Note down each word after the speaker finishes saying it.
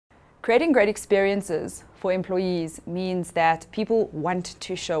Creating great experiences for employees means that people want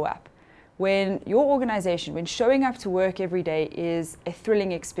to show up. When your organization, when showing up to work every day is a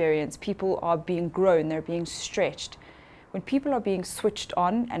thrilling experience, people are being grown, they're being stretched. When people are being switched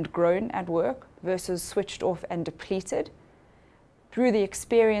on and grown at work versus switched off and depleted, through the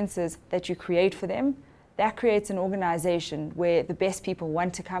experiences that you create for them, that creates an organization where the best people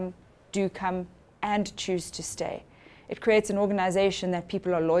want to come, do come, and choose to stay. It creates an organization that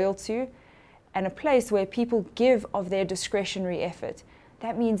people are loyal to, and a place where people give of their discretionary effort.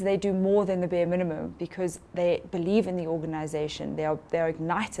 That means they do more than the bare minimum because they believe in the organization, they're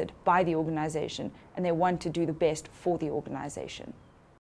ignited by the organization, and they want to do the best for the organization.